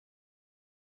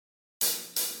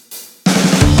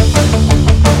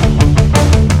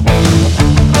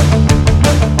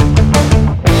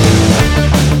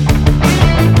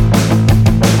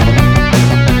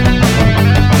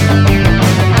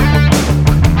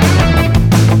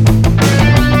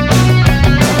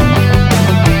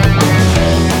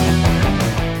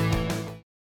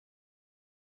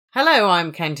Hello,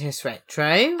 I'm Countess Retro.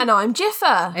 And I'm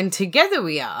Jiffer. And together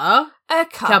we are... a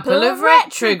couple of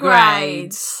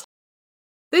retrogrades.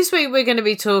 This week we're going to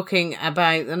be talking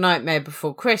about The Nightmare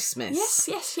Before Christmas.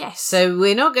 Yes. So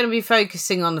we're not going to be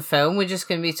focusing on the film, we're just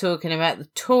going to be talking about the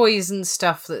toys and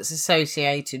stuff that's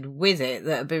associated with it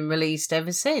that have been released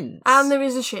ever since. And there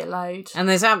is a shitload. And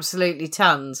there's absolutely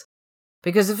tons.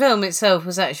 Because the film itself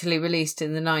was actually released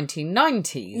in the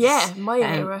 1990s. Yeah, my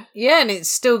era. Yeah, and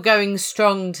it's still going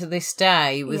strong to this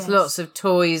day with Yes. lots of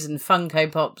toys and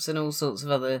Funko Pops and all sorts of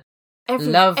other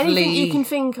Anything lovely you can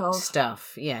think of.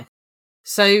 stuff. Yeah.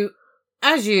 So,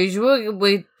 as usual,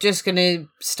 we're just going to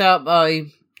start by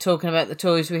talking about the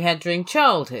toys we had during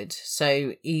childhood.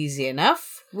 So, easy enough.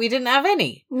 We didn't have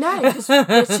any. No, because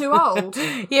we're too old.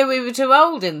 Yeah, we were too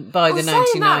old by the 1990s.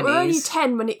 Saying that, we're only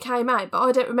 10 when it came out, but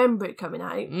I don't remember it coming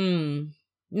out.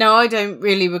 No, I don't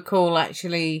really recall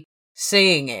actually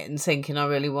seeing it and thinking I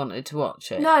really wanted to watch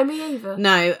it. No, me either.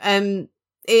 No,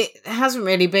 it hasn't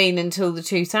really been until the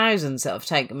 2000s that I've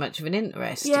taken much of an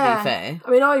interest, to be fair.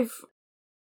 I mean,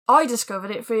 I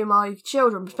discovered it through my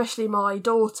children, especially my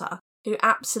daughter, who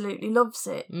absolutely loves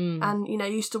it and,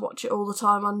 used to watch it all the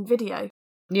time on video.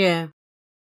 Yeah.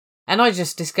 And I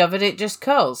just discovered it just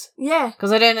 'cause. Yeah.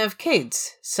 Because I don't have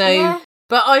kids. So, Yeah.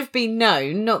 But I've been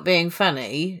known, not being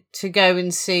funny, to go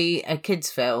and see a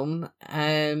kids' film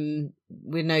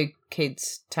with no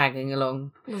kids tagging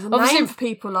along. There's a name for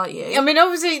people like you. I mean,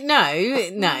 obviously,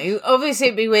 no. Obviously,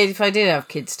 it'd be weird if I did have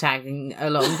kids tagging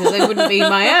along because they wouldn't be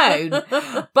my own.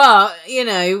 But,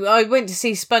 I went to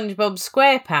see SpongeBob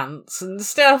SquarePants and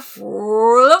stuff.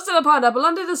 Loves in a pineapple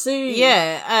under the sea.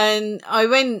 Yeah, and I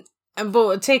went and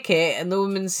bought a ticket and the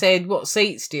woman said, "What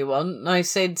seats do you want?" And I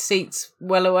said, "Seats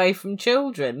well away from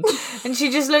children." And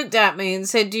she just looked at me and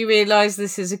said, "Do you realise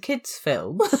this is a kids'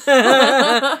 film?"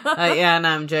 Yeah, no,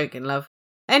 I'm joking, love.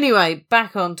 Anyway,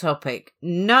 back on topic.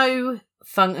 No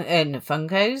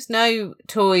Funkos, no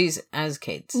toys as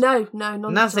kids. No, not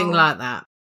nothing at all. like that.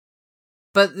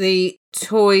 But the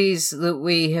toys that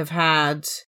we have had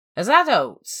as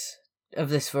adults of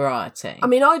this variety. I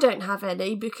mean, I don't have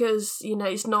any because,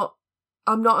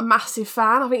 I'm not a massive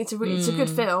fan. I think it's a good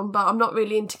film, but I'm not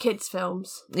really into kids'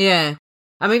 films. Yeah.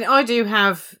 I mean, I do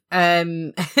have a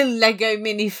Lego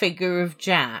minifigure of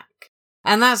Jack.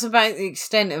 And that's about the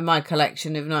extent of my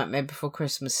collection of Nightmare Before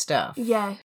Christmas stuff.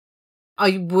 Yeah.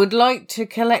 I would like to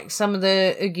collect some of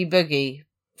the Oogie Boogie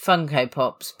Funko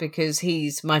Pops because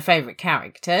he's my favourite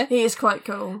character. He is quite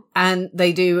cool. And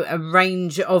they do a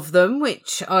range of them,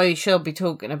 which I shall be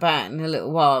talking about in a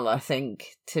little while, I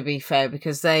think, to be fair,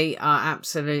 because they are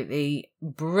absolutely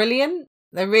brilliant.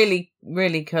 They're really,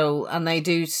 really cool, and they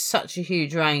do such a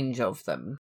huge range of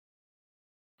them.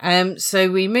 So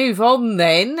we move on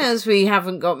then, as we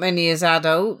haven't got many as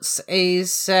adults,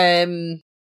 is...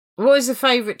 what is the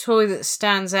favourite toy that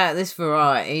stands out of this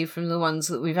variety from the ones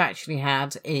that we've actually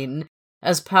had in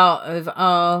as part of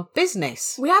our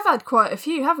business? We have had quite a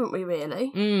few, haven't we,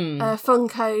 really?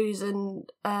 Funkos and...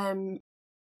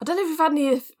 I don't know if we've had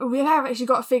any... We have actually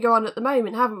got a figure on at the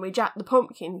moment, haven't we? Jack the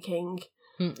Pumpkin King.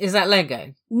 Is that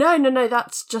Lego? No,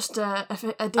 that's just a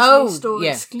Disney Store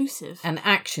exclusive. An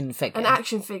action figure.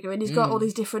 And he's got all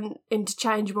these different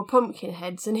interchangeable pumpkin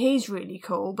heads, and he's really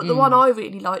cool. But the one I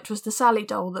really liked was the Sally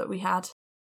doll that we had.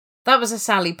 That was a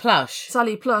Sally plush.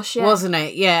 Sally plush, yeah. Wasn't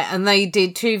it? Yeah, and they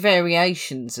did 2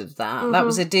 variations of that. That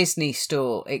was a Disney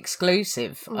Store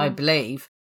exclusive, I believe.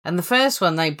 And the first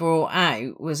one they brought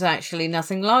out was actually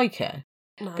nothing like her.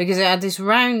 No. Because it had this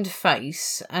round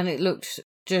face, and it looked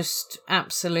just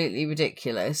absolutely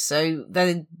ridiculous. So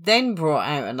they then brought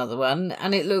out another one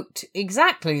and it looked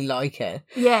exactly like her.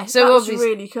 Yeah, so that was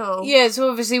really cool. Yeah, so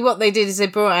obviously what they did is they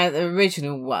brought out the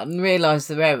original one, realised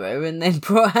their error, and then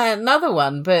brought out another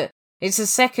one. But it's the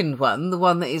second one, the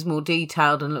one that is more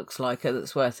detailed and looks like her,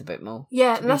 that's worth a bit more.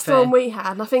 Yeah, and that's the one we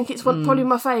had. And I think it's probably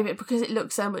my favourite because it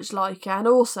looks so much like her. And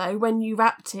also, when you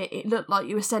wrapped it, it looked like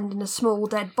you were sending a small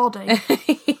dead body.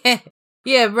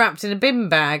 Yeah, wrapped in a bin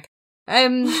bag.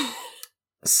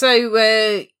 So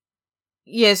what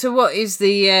is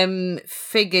the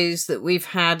figures that we've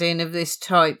had in of this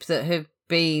type that have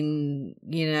been,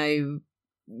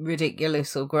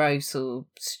 ridiculous or gross or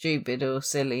stupid or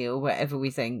silly or whatever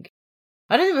we think?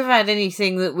 I don't think we've had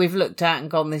anything that we've looked at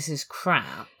and gone, this is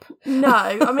crap. No,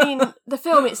 I mean, the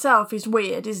film itself is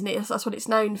weird, isn't it? That's what it's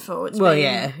known for. It's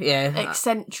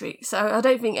eccentric. So I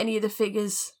don't think any of the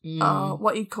figures are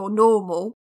what you'd call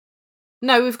normal.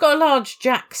 No, we've got a large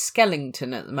Jack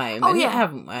Skellington at the moment,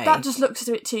 haven't we? That just looks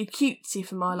a bit too cutesy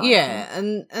for my liking. Yeah,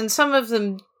 and some of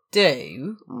them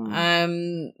do.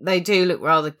 They do look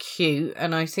rather cute,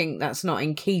 and I think that's not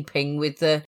in keeping with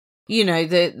the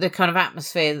the kind of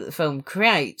atmosphere that the film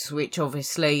creates, which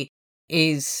obviously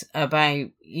is about,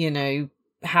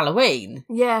 Halloween.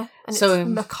 Yeah, and so, it's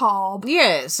macabre.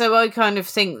 Yeah, so I kind of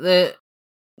think that,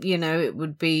 it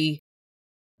would be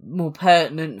more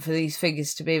pertinent for these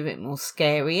figures to be a bit more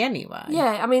scary anyway.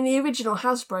 Yeah, I mean, the original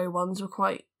Hasbro ones were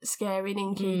quite scary and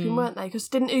in-keeping, weren't they? Because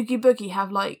didn't Oogie Boogie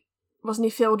have, wasn't he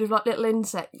filled with, little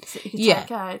insects that you could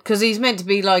take out? Because he's meant to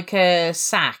be like a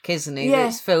sack, isn't he,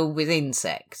 that's filled with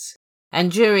insects.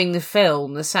 And during the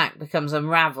film, the sack becomes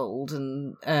unravelled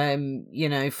and,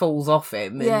 falls off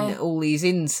him, and all these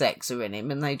insects are in him,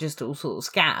 and they just all sort of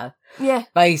scatter. Yeah.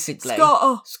 Basically.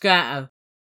 Scatter.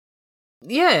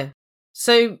 Yeah.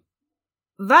 So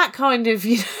that kind of,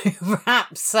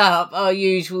 wraps up our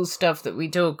usual stuff that we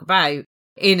talk about,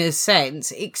 in a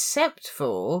sense, except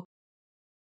for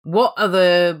what are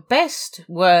the best,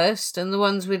 worst, and the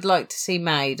ones we'd like to see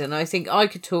made. And I think I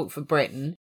could talk for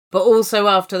Britain, but also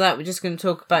after that, we're just going to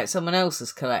talk about someone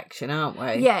else's collection, aren't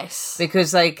we? Yes.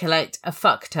 Because they collect a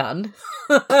fuck ton.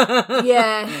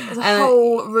 Yeah, there's a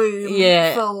whole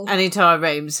room full. An entire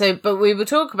room. So, but we will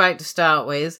talk about, to start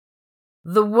with,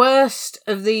 the worst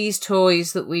of these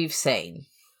toys that we've seen.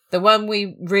 The one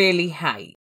we really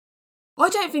hate. I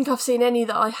don't think I've seen any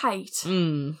that I hate. I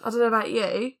don't know about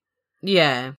you.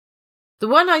 Yeah. The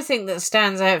one I think that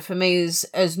stands out for me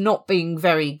as not being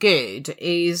very good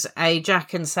is a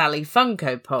Jack and Sally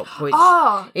Funko Pop, which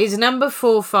is number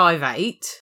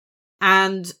 458.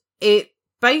 And it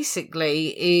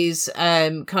basically is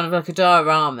kind of like a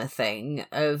diorama thing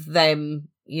of them,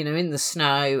 in the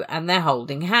snow, and they're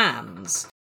holding hands.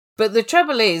 But the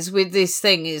trouble is with this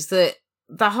thing is that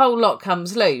the whole lot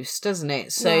comes loose, doesn't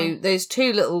it? So there's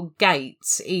two little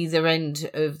gates either end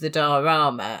of the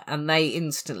diorama, and they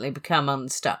instantly become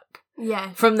unstuck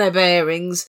from their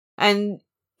bearings. And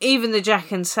even the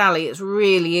Jack and Sally, it's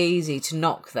really easy to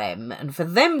knock them, and for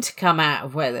them to come out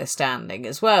of where they're standing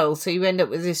as well. So you end up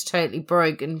with this totally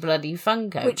broken bloody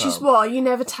Funko Which Pop. is why you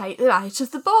never take them out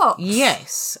of the box.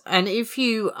 Yes, and if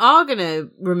you are going to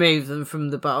remove them from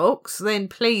the box, then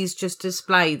please just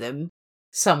display them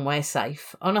somewhere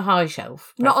safe, on a high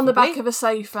shelf. Preferably. Not on the back of a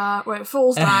sofa where it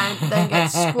falls down, then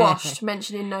gets squashed,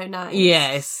 mentioning no names.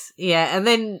 Yes, yeah, and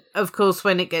then, of course,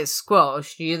 when it gets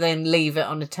squashed, you then leave it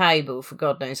on a table for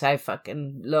God knows how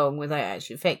fucking long without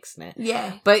actually fixing it.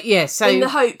 Yeah. But yeah, so... in the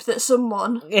hope that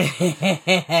someone,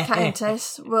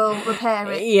 Countess, will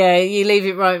repair it. Yeah, you leave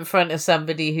it right in front of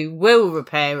somebody who will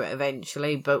repair it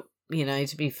eventually, but...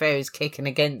 to be fair, is kicking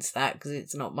against that because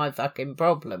it's not my fucking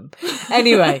problem.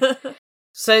 Anyway,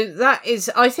 so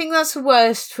I think that's the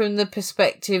worst from the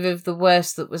perspective of the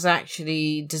worst that was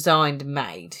actually designed and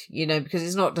made, because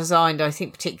it's not designed, I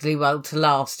think, particularly well to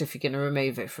last if you're going to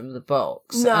remove it from the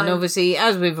box. No. And obviously,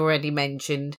 as we've already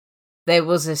mentioned, there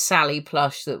was a Sally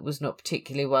plush that was not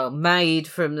particularly well made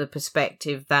from the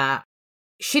perspective that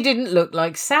she didn't look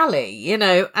like Sally,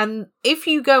 and if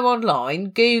you go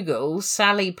online, Google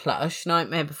Sally plush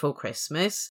Nightmare Before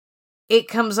Christmas, it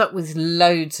comes up with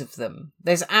loads of them.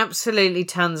 There's absolutely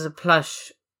tons of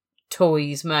plush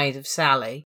toys made of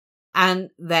Sally, and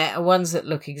there are ones that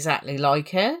look exactly like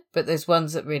her, but there's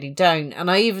ones that really don't.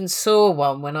 And I even saw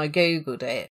one when I Googled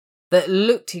it that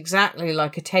looked exactly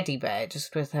like a teddy bear,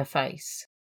 just with her face.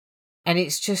 And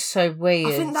it's just so weird.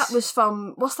 I think that was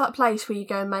from... what's that place where you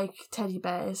go and make teddy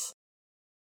bears?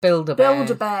 Build-A-Bear.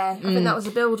 Build-A-Bear. I think that was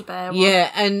a Build-A-Bear one.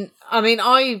 Yeah, and I mean,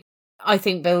 I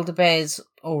think Build-A-Bear's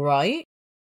all right,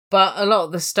 but a lot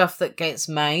of the stuff that gets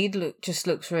made just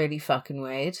looks really fucking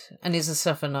weird and is a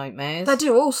stuff of nightmares. They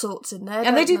do all sorts in there,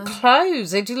 and they do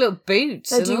clothes. They do little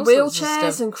boots. They do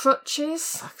wheelchairs and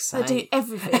crutches. Fuck's they sake. do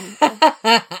everything.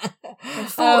 They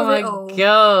thought of it all. Oh my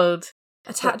God.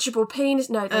 Attachable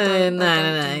penis? No, they don't. They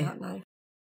don't do that, no.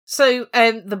 So,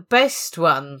 the best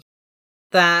one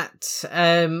that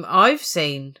I've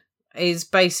seen is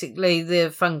basically the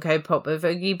Funko Pop of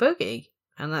Oogie Boogie,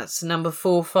 and that's number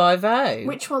 450.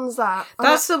 Which one's that?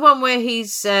 That's the one where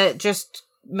he's just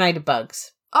made of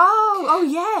bugs. Oh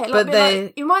yeah.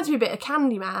 It reminds me a bit of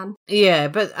Candyman. Yeah,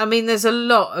 but I mean, there's a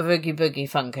lot of Oogie Boogie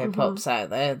Funko Pops out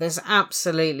there. There's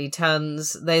absolutely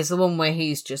tons. There's the one where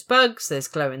he's just bugs. There's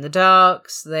glow in the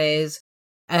darks. There's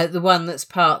the one that's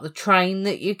part of the train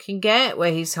that you can get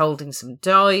where he's holding some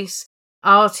dice.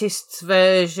 Artists'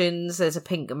 versions. There's a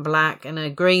pink and black and a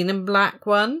green and black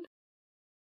one.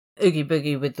 Oogie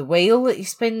Boogie with the wheel that he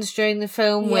spins during the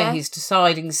film where he's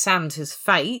deciding Santa's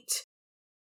fate.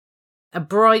 A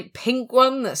bright pink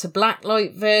one that's a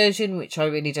blacklight version, which I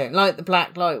really don't like the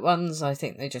blacklight ones. I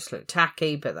think they just look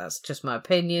tacky, but that's just my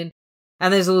opinion.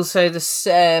 And there's also the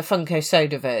Funko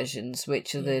Soda versions,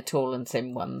 which are the tall and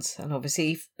thin ones. And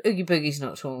obviously, Oogie Boogie's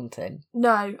not tall and thin.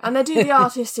 No, and they do the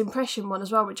artist impression one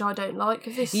as well, which I don't like.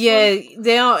 This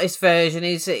the artist version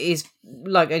is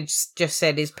like I just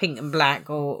said, is pink and black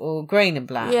or green and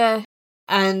black. Yeah.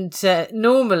 And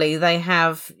normally they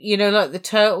have, like the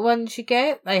turtle ones you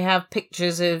get, they have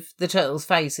pictures of the turtle's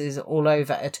faces all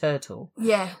over a turtle.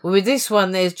 Yeah. Well, with this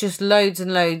one, there's just loads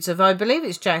and loads of, I believe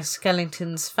it's Jack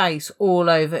Skellington's face all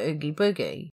over Oogie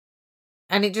Boogie.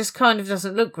 And it just kind of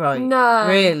doesn't look right. No.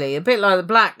 Really. A bit like the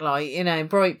black light,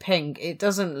 bright pink. It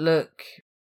doesn't look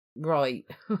right.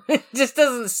 It just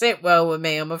doesn't sit well with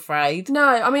me, I'm afraid. No,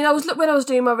 I mean, when I was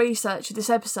doing my research for this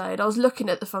episode, I was looking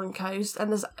at the Funkos,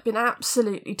 and there's been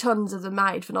absolutely tons of them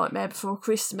made for Nightmare Before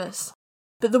Christmas.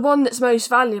 But the one that's most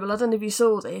valuable, I don't know if you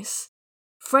saw this,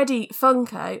 Freddy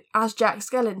Funko as Jack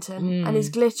Skellington, and he's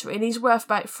glittering. He's worth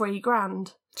about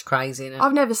 $3,000. It's crazy, isn't it?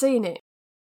 I've never seen it.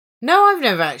 No, I've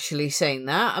never actually seen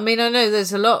that. I mean, I know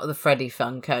there's a lot of the Freddy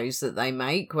Funkos that they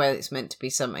make where it's meant to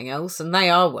be something else, and they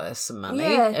are worth some money,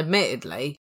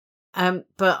 admittedly.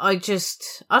 But I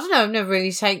don't know, I've never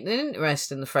really taken an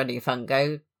interest in the Freddy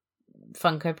Funko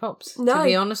Pops, to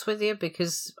be honest with you,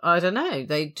 because, I don't know,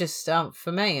 they just aren't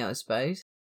for me, I suppose.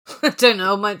 I don't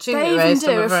know much interest. They even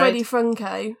do a Freddy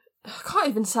Funko, I can't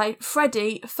even say,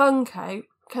 Freddy Funko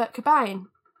Kurt Cobain.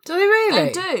 Do they really?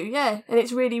 They do, yeah. And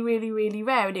it's really, really, really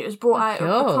rare. And it was brought out at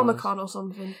a Comic-Con or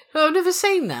something. Well, I've never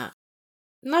seen that.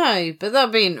 No, but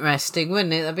that'd be interesting,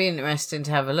 wouldn't it? That'd be interesting to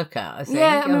have a look at, I think.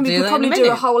 Yeah, I mean, we could probably do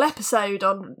a whole episode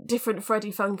on different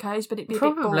Freddy Funkos, but it'd be a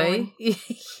bit boring.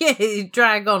 Yeah, it'd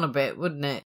drag on a bit, wouldn't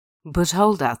it? But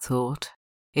hold that thought.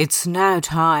 It's now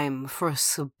time for a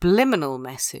subliminal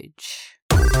message.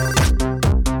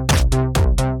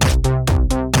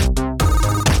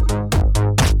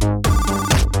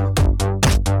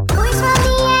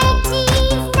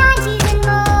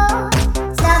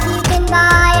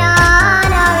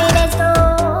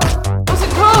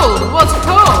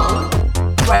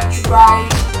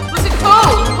 Retrograde. What's it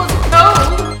called? What's it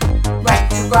called?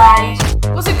 Retrograde.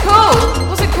 What's it called?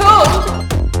 What's it called?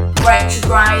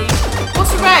 Retrograde.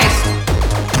 What's the rest?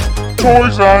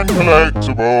 Toys and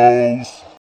collectibles.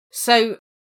 So,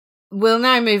 we'll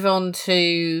now move on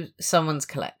to someone's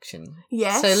collection.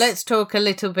 Yes. So let's talk a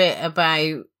little bit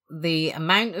about the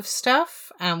amount of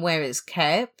stuff and where it's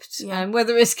kept and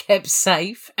whether it's kept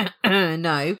safe.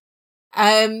 No.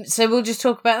 So we'll just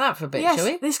talk about that for a bit, shall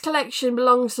we? This collection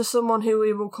belongs to someone who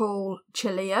we will call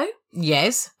Chilio.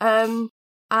 Yes. And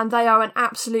they are an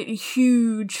absolutely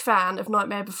huge fan of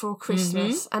Nightmare Before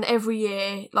Christmas. And every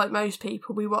year, like most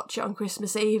people, we watch it on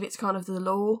Christmas Eve. It's kind of the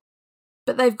law.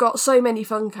 But they've got so many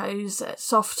Funkos,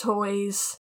 soft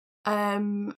toys,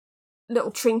 little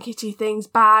trinkety things,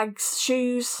 bags,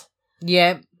 shoes.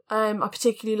 Yeah. I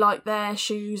particularly like their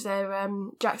shoes, their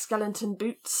Jack Skellington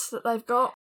boots that they've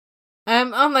got.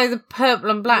 Aren't they the purple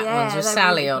and black ones with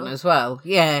Sally really on as well?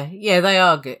 Yeah, they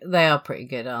are good. They are pretty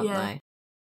good, aren't they?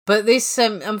 But this,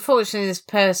 unfortunately, this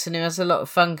person who has a lot of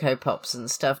Funko Pops and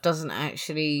stuff doesn't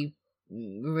actually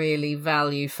really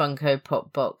value Funko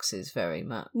Pop boxes very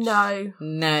much. No.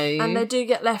 And they do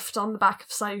get left on the back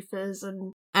of sofas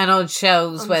and on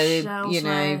shelves where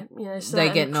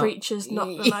they get creatures knock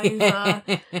them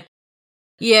over.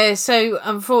 Yeah, so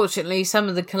unfortunately, some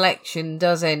of the collection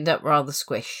does end up rather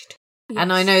squished. Yes.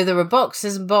 And I know there are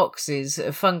boxes and boxes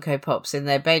of Funko Pops in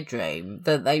their bedroom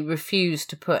that they refuse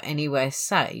to put anywhere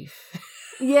safe.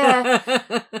 Yeah.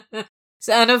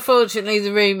 And unfortunately,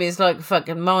 the room is like a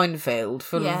fucking minefield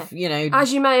full of,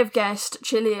 As you may have guessed,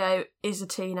 Chilio is a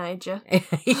teenager.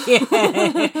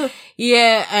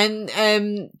 Yeah, and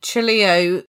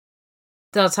Chilio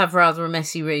does have rather a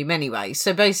messy room anyway.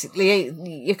 So basically,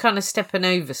 you're kind of stepping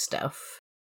over stuff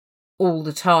all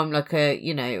the time, like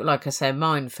I say, a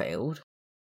minefield.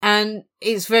 And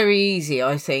it's very easy,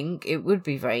 I think. It would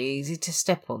be very easy to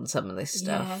step on some of this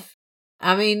stuff. Yeah.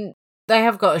 I mean, they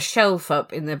have got a shelf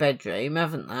up in their bedroom,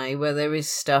 haven't they, where there is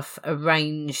stuff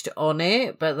arranged on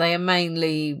it, but they are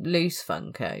mainly loose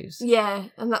Funkos. Yeah,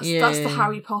 and that's the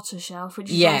Harry Potter shelf,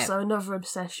 which is also another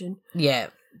obsession. Yeah,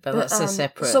 but that's a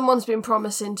separate... Someone's been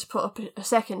promising to put up a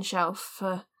second shelf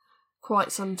for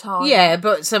quite some time. Yeah,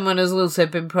 but someone has also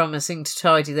been promising to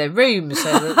tidy their room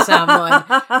so that someone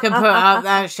can put up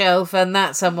that shelf and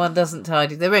that someone doesn't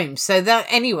tidy their room. So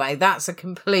that's a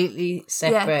completely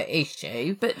separate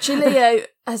issue. But Chilio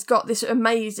has got this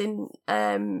amazing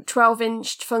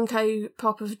 12-inch Funko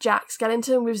Pop of Jack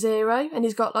Skellington with Zero, and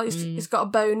he's got he's got a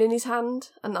bone in his hand,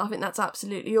 and I think that's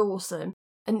absolutely awesome.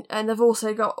 And they've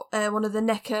also got one of the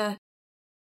NECA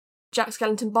Jack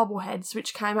Skellington bobbleheads,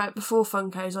 which came out before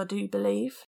Funkos, I do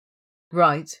believe.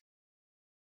 Right.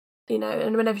 You know,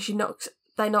 and whenever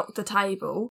they knock the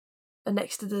table and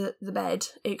next to the bed,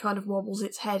 it kind of wobbles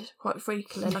its head quite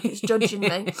freakily, like it's judging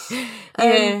me.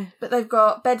 Yeah. But they've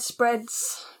got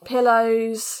bedspreads,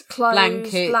 pillows,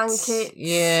 clothes, blankets.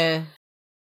 Yeah.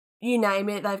 You name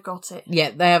it, they've got it.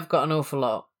 Yeah, they have got an awful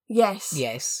lot. Yes.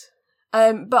 Yes.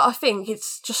 But I think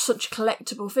it's just such a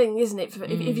collectible thing, isn't it?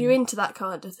 If you're into that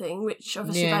kind of thing, which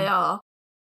obviously they are,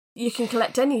 you can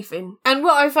collect anything. And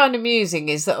what I find amusing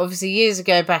is that obviously years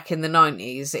ago, back in the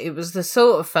 90s, it was the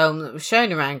sort of film that was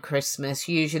shown around Christmas,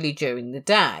 usually during the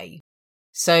day.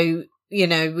 So, you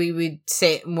know, we would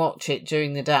sit and watch it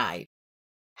during the day.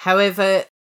 However,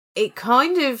 it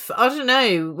kind of, I don't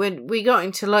know, when we got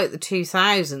into like the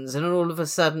 2000s and all of a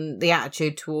sudden the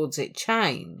attitude towards it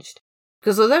changed.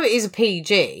 Because although it is a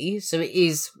PG, so it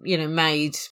is, you know,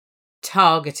 made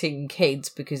targeting kids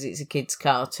because it's a kid's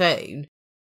cartoon,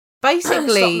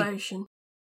 basically... Stop motion.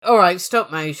 All right,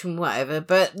 stop motion, whatever.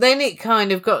 But then it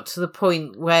kind of got to the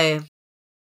point where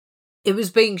it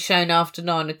was being shown after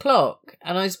 9 o'clock.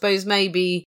 And I suppose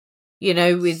maybe, you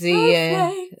know, with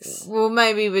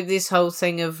maybe with this whole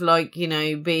thing of like, you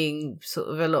know, being sort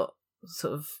of a lot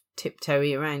sort of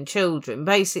tiptoey around children,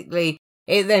 basically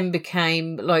it then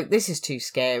became like, this is too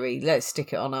scary, let's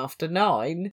stick it on after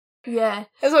 9. Yeah.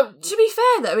 Like, to be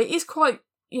fair though, it is quite,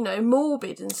 you know,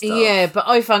 morbid and stuff. Yeah, but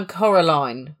I find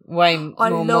Coraline way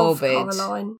more morbid. I love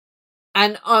Coraline.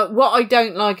 And what I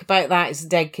don't like about that is the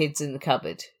dead kids in the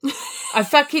cupboard. I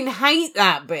fucking hate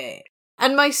that bit.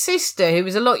 And my sister, who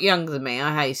was a lot younger than me,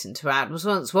 I hasten to add, was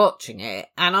once watching it,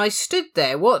 and I stood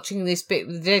there watching this bit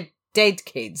with the dead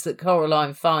kids that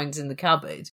Coraline finds in the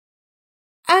cupboard.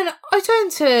 And I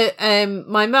turned to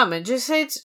my mum and just said,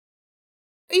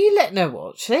 "Are you letting her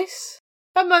watch this?"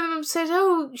 And my mum said,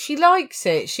 "Oh, she likes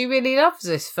it. She really loves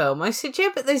this film." I said, "Yeah,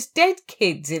 but there's dead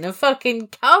kids in a fucking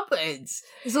cupboard."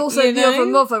 There's also the other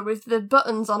mother with the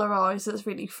buttons on her eyes that's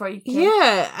really freaky.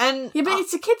 Yeah, and... Yeah, but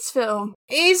it's a kid's film.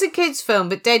 It is a kid's film,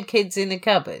 but dead kids in a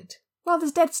cupboard. Well,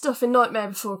 there's dead stuff in Nightmare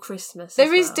Before Christmas.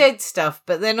 There is dead stuff,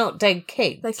 but they're not dead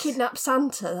kids. They kidnap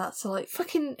Santa, that's like...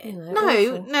 Fucking... You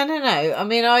know, No. I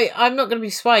mean, I'm not going to be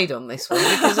swayed on this one,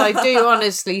 because I do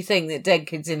honestly think that dead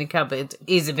kids in a cupboard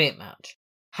is a bit much.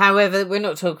 However, we're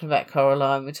not talking about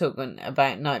Coraline, we're talking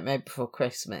about Nightmare Before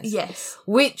Christmas. Yes.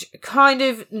 Which kind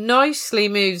of nicely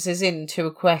moves us into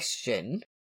a question.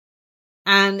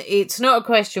 And it's not a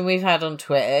question we've had on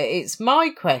Twitter, it's my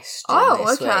question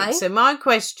this week. So my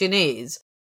question is,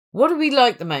 what do we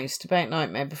like the most about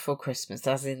Nightmare Before Christmas,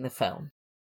 as in the film?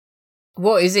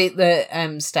 What is it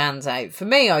that stands out? For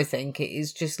me, I think it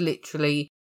is just literally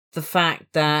the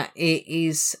fact that it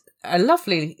is a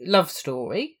lovely love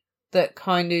story. That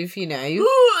kind of, you know,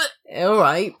 all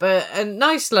right, but a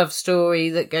nice love story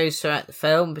that goes throughout the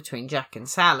film between Jack and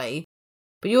Sally.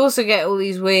 But you also get all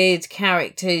these weird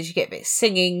characters. You get a bit of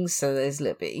singing, so there's a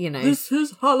little bit, you know. This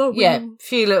is Halloween. Yeah, a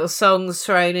few little songs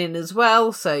thrown in as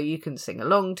well, so you can sing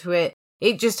along to it.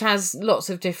 It just has lots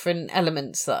of different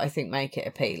elements that I think make it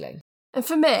appealing. And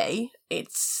for me, I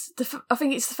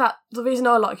think it's the reason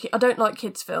I like it. I don't like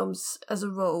kids' films as a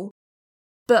rule,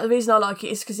 but the reason I like it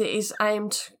is because it is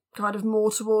aimed kind of more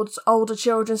towards older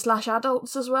children /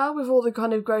 adults as well, with all the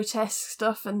kind of grotesque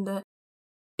stuff and the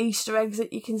Easter eggs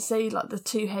that you can see, like the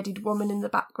two-headed woman in the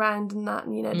background and that,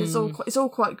 and you know, it's all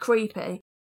quite creepy,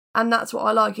 and that's what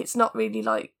I like. It's not really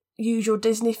like usual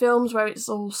Disney films where it's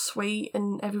all sweet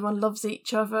and everyone loves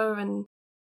each other and,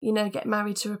 you know, get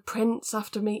married to a prince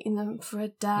after meeting them for a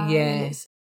day. Yeah.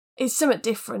 It's something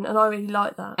different, and I really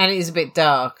like that. And it is a bit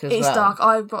dark as well. It's dark.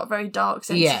 I've got a very dark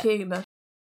sense of humour.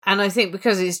 And I think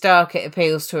because it's dark, it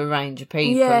appeals to a range of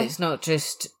people. Yeah. It's not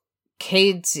just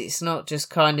kids. It's not just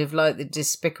kind of like the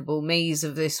Despicable Me's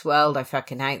of this world. I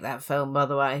fucking hate that film, by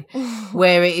the way,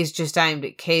 where it is just aimed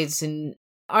at kids. And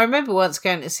I remember once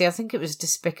going to see, I think it was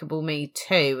Despicable Me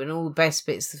 2, and all the best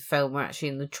bits of the film were actually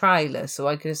in the trailer, so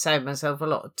I could have saved myself a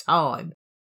lot of time.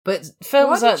 But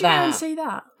films like that... Why did you go and see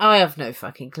that? I have no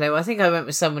fucking clue. I think I went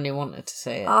with someone who wanted to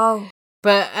see it. Oh.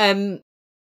 But,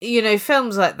 you know,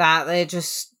 films like that, they're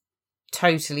just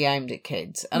totally aimed at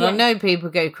kids. And I know people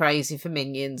go crazy for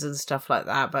Minions and stuff like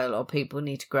that, but a lot of people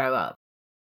need to grow up.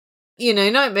 You know,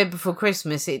 Nightmare Before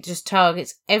Christmas, it just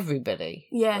targets everybody.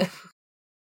 Yeah.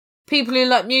 People who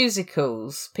like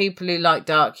musicals, people who like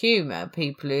dark humour,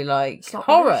 people who like Stop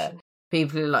horror, motion.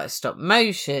 People who like stop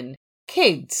motion,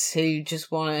 kids who just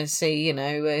want to see, you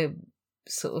know, a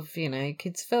sort of, you know,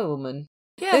 kids film. And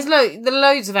Yeah. There are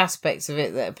loads of aspects of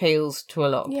it that appeals to a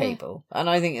lot of people, and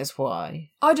I think that's why.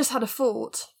 I just had a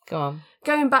thought. Go on.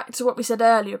 Going back to what we said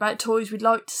earlier about toys we'd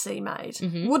like to see made,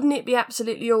 wouldn't it be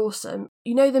absolutely awesome?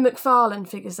 You know the McFarlane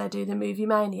figures they do, the movie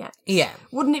Maniacs? Yeah.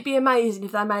 Wouldn't it be amazing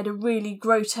if they made a really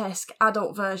grotesque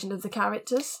adult version of the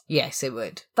characters? Yes, it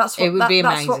would. It would be amazing.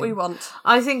 That's what we want.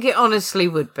 I think it honestly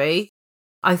would be.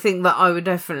 I think that I would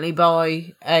definitely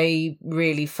buy a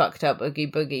really fucked up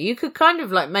Oogie Boogie. You could kind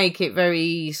of like make it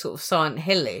very sort of Silent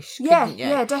Hill-ish, couldn't you?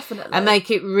 Yeah, definitely. And make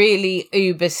it really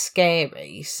uber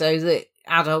scary so that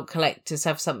adult collectors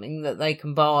have something that they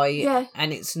can buy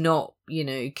and it's not,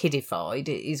 kiddified.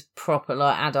 It is proper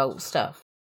like adult stuff.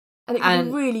 And it could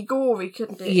be really gory,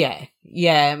 couldn't it?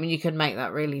 Yeah. I mean, you could make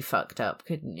that really fucked up,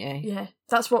 couldn't you? Yeah,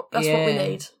 that's what we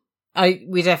need.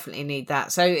 We definitely need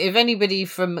that. So if anybody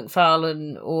from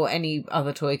McFarlane or any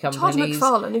other toy companies...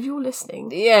 Todd McFarlane, if you're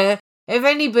listening. Yeah. If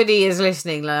anybody is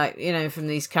listening, from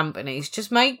these companies,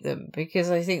 just make them, because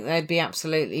I think they'd be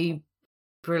absolutely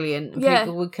brilliant and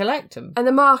people would collect them. And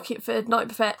the market for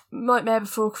Nightmare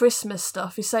Before Christmas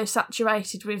stuff is so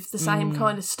saturated with the same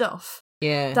kind of stuff.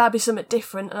 Yeah. That'd be something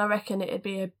different, and I reckon it'd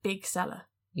be a big seller.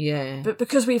 Yeah. But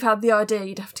because we've had the idea,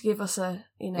 you'd have to give us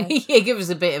give us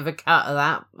a bit of a cut of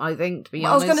that, I think, to be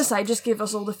honest. I was going to say, just give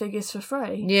us all the figures for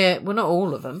free. Yeah, well, not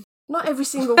all of them. Not every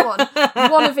single one.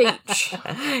 One of each.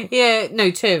 Yeah,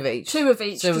 no, 2 of each. 2 of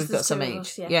each. So we've got some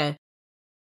each. Us, yeah.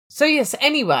 So yes,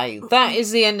 anyway, that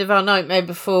is the end of our Nightmare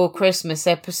Before Christmas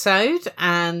episode,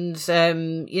 and,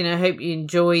 hope you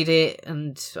enjoyed it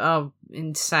and our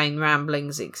insane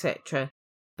ramblings, etc.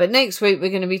 But next week we're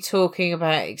going to be talking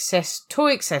about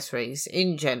toy accessories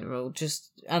in general,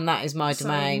 and that is my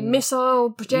domain.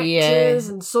 Missile projectors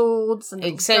and swords and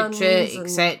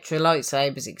etc.,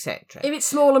 lightsabers, etc. If it's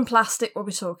small and plastic, we'll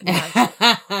be talking about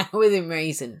it. Within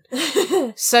reason.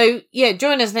 So,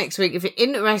 join us next week if you're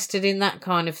interested in that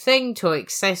kind of thing, toy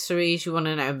accessories, you want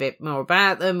to know a bit more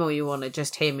about them, or you want to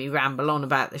just hear me ramble on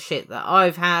about the shit that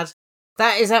I've had.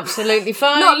 That is absolutely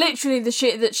fine. Not literally the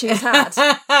shit that she's had.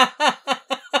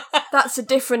 That's a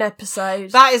different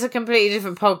episode. That is a completely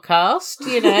different podcast,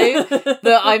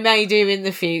 that I may do in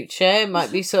the future. It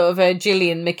might be sort of a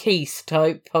Gillian McKeith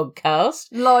type podcast.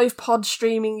 Live pod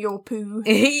streaming your poo.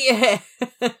 Yeah.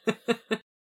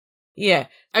 Yeah.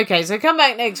 Okay, so come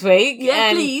back next week. Yeah,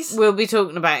 and please. We'll be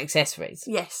talking about accessories.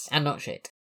 Yes. And not shit.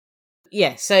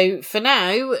 Yeah, so for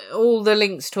now, all the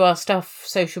links to our stuff,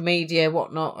 social media,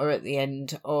 whatnot, are at the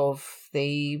end of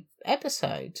the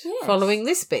episode following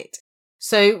this bit.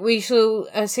 So we shall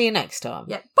see you next time.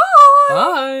 Yeah. Bye!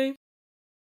 Bye!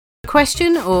 A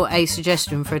question or a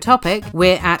suggestion for a topic,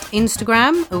 we're at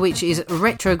Instagram, which is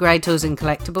Retrograde Toys and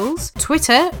Collectibles,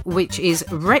 Twitter, which is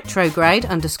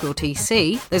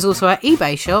retrograde_TC. There's also our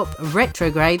eBay shop,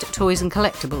 Retrograde Toys and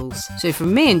Collectibles. So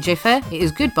from me and Jiffer, it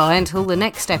is goodbye until the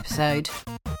next episode.